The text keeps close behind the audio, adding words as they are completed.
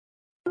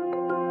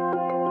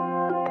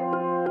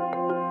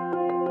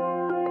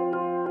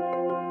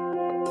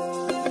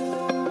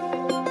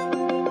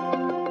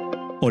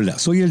Hola,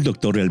 soy el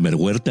Dr. Elmer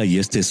Huerta y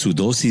esta es su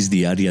dosis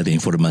diaria de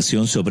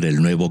información sobre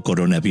el nuevo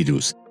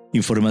coronavirus.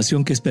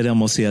 Información que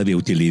esperamos sea de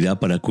utilidad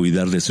para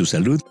cuidar de su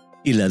salud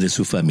y la de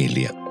su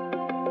familia.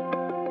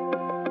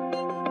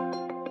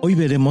 Hoy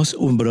veremos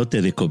un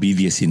brote de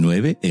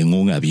COVID-19 en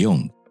un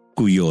avión,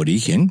 cuyo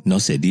origen no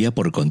sería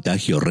por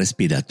contagio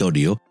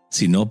respiratorio,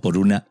 sino por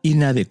una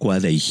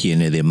inadecuada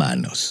higiene de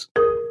manos.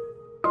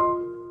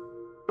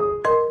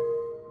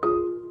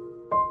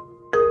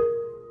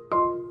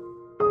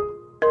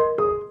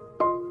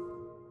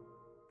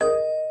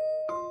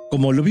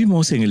 Como lo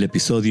vimos en el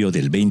episodio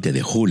del 20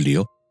 de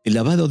julio, el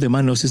lavado de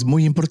manos es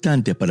muy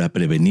importante para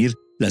prevenir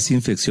las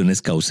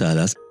infecciones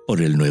causadas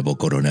por el nuevo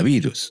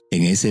coronavirus.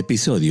 En ese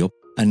episodio,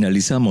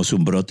 analizamos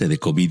un brote de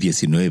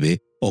COVID-19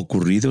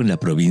 ocurrido en la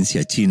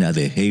provincia china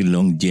de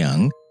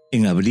Heilongjiang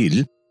en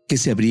abril, que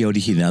se habría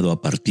originado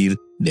a partir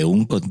de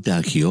un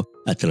contagio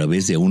a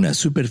través de una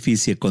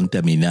superficie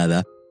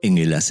contaminada en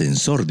el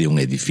ascensor de un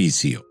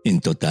edificio.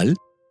 En total,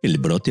 el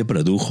brote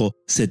produjo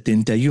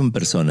 71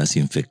 personas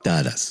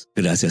infectadas.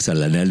 Gracias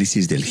al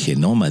análisis del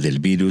genoma del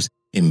virus,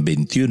 en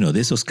 21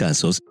 de esos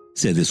casos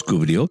se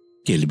descubrió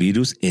que el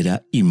virus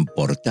era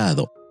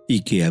importado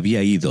y que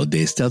había ido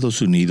de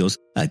Estados Unidos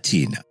a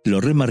China.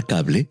 Lo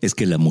remarcable es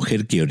que la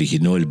mujer que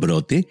originó el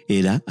brote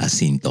era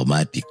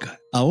asintomática.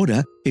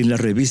 Ahora, en la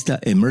revista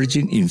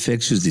Emerging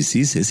Infectious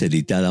Diseases,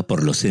 editada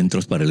por los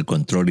Centros para el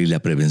Control y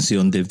la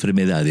Prevención de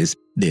Enfermedades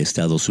de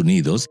Estados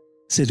Unidos,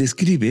 se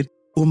describe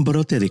un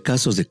brote de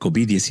casos de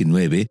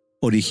COVID-19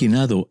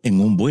 originado en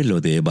un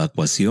vuelo de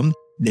evacuación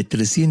de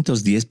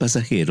 310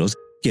 pasajeros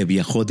que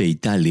viajó de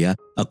Italia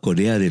a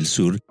Corea del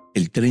Sur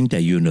el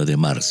 31 de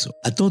marzo.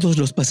 A todos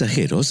los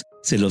pasajeros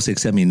se los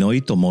examinó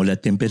y tomó la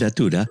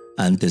temperatura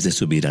antes de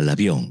subir al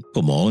avión.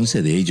 Como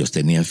 11 de ellos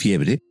tenían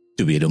fiebre,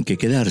 tuvieron que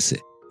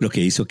quedarse, lo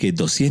que hizo que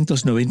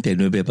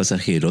 299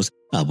 pasajeros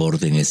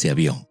aborden ese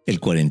avión.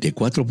 El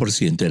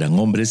 44% eran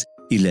hombres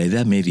y la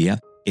edad media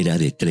era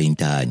de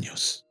 30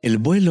 años. El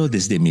vuelo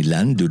desde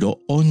Milán duró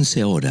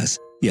 11 horas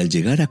y al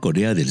llegar a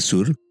Corea del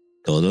Sur,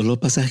 todos los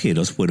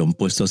pasajeros fueron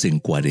puestos en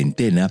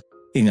cuarentena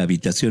en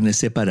habitaciones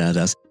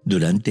separadas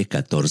durante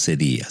 14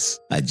 días.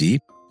 Allí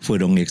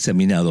fueron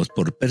examinados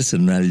por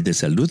personal de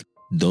salud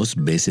 2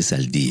 veces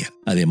al día.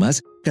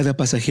 Además, cada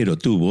pasajero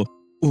tuvo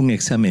un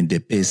examen de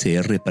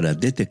PCR para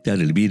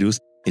detectar el virus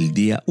el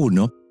día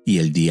 1 y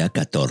el día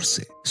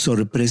 14.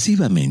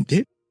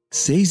 Sorpresivamente,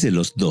 6 de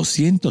los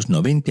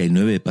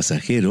 299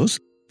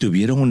 pasajeros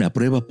tuvieron una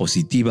prueba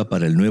positiva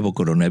para el nuevo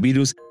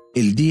coronavirus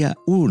el día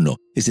 1,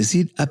 es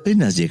decir,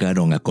 apenas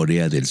llegaron a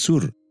Corea del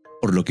Sur,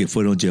 por lo que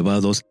fueron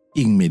llevados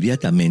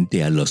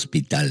inmediatamente al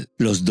hospital.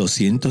 Los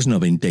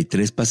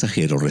 293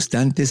 pasajeros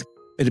restantes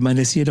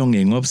permanecieron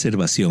en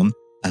observación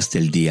hasta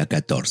el día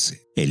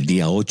 14. El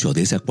día 8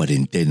 de esa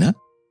cuarentena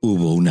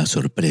hubo una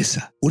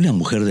sorpresa. Una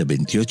mujer de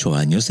 28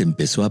 años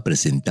empezó a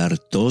presentar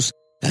tos,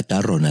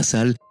 catarro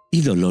nasal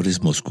y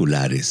dolores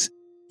musculares.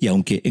 Y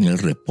aunque en el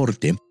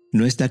reporte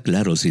no está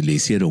claro si le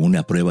hicieron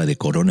una prueba de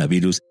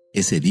coronavirus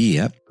ese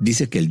día,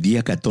 dice que el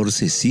día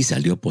 14 sí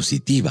salió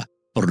positiva,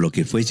 por lo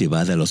que fue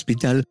llevada al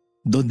hospital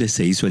donde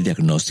se hizo el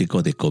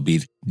diagnóstico de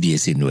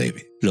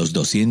COVID-19. Los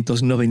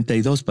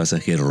 292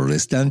 pasajeros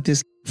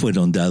restantes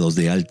fueron dados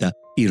de alta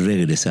y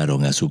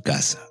regresaron a su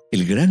casa.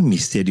 El gran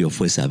misterio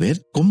fue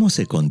saber cómo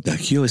se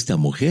contagió esta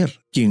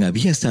mujer, quien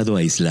había estado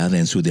aislada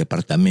en su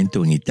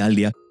departamento en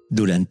Italia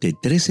durante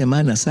 3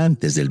 semanas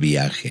antes del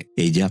viaje.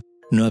 Ella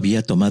no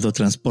había tomado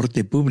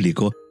transporte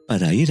público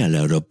para ir al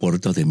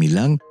aeropuerto de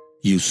Milán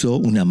y usó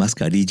una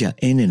mascarilla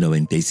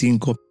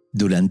N95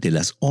 durante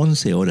las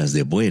 11 horas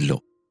de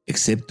vuelo,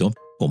 excepto,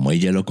 como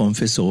ella lo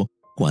confesó,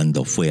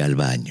 cuando fue al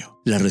baño.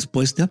 La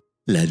respuesta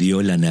la dio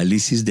el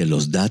análisis de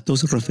los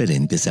datos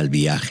referentes al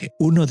viaje.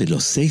 Uno de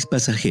los 6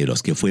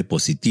 pasajeros que fue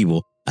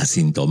positivo,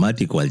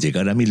 asintomático al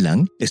llegar a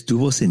Milán,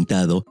 estuvo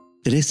sentado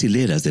 3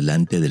 hileras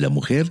delante de la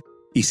mujer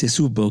y se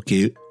supo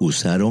que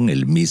usaron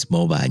el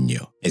mismo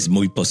baño. Es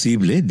muy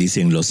posible,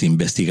 dicen los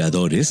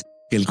investigadores,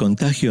 que el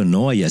contagio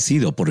no haya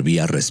sido por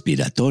vía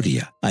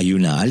respiratoria. Hay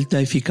una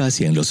alta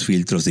eficacia en los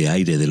filtros de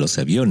aire de los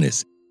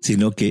aviones,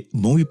 sino que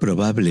muy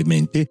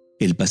probablemente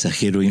el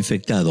pasajero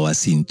infectado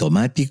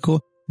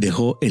asintomático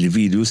dejó el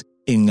virus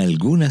en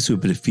alguna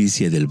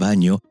superficie del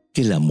baño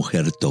que la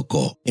mujer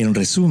tocó. En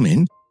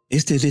resumen,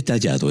 este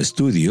detallado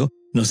estudio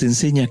nos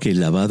enseña que el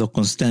lavado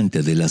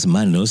constante de las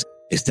manos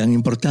es tan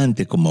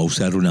importante como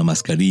usar una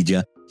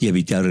mascarilla y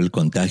evitar el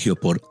contagio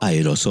por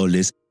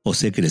aerosoles o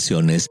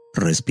secreciones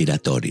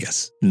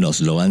respiratorias.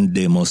 Nos lo han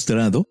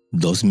demostrado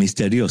 2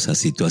 misteriosas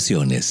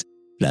situaciones,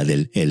 la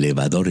del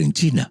elevador en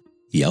China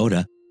y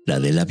ahora la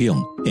del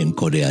avión en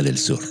Corea del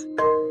Sur.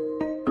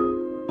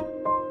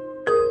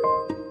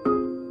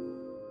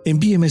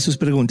 Envíeme sus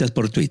preguntas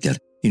por Twitter.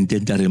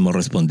 Intentaremos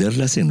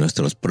responderlas en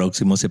nuestros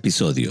próximos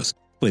episodios.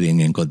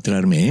 Pueden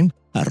encontrarme en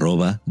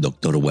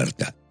 @Dr.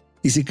 Huerta.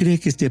 Y si cree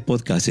que este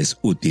podcast es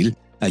útil,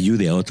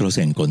 ayude a otros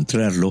a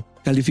encontrarlo,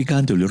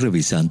 calificándolo y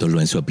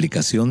revisándolo en su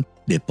aplicación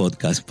de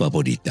podcast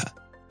favorita.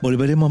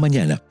 Volveremos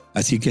mañana,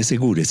 así que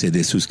asegúrese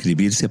de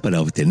suscribirse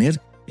para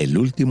obtener el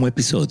último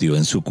episodio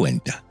en su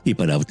cuenta. Y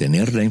para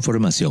obtener la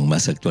información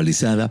más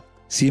actualizada,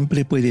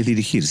 siempre puede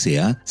dirigirse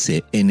a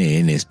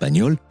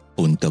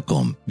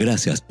cnnespañol.com.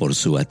 Gracias por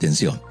su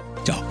atención.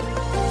 Chao.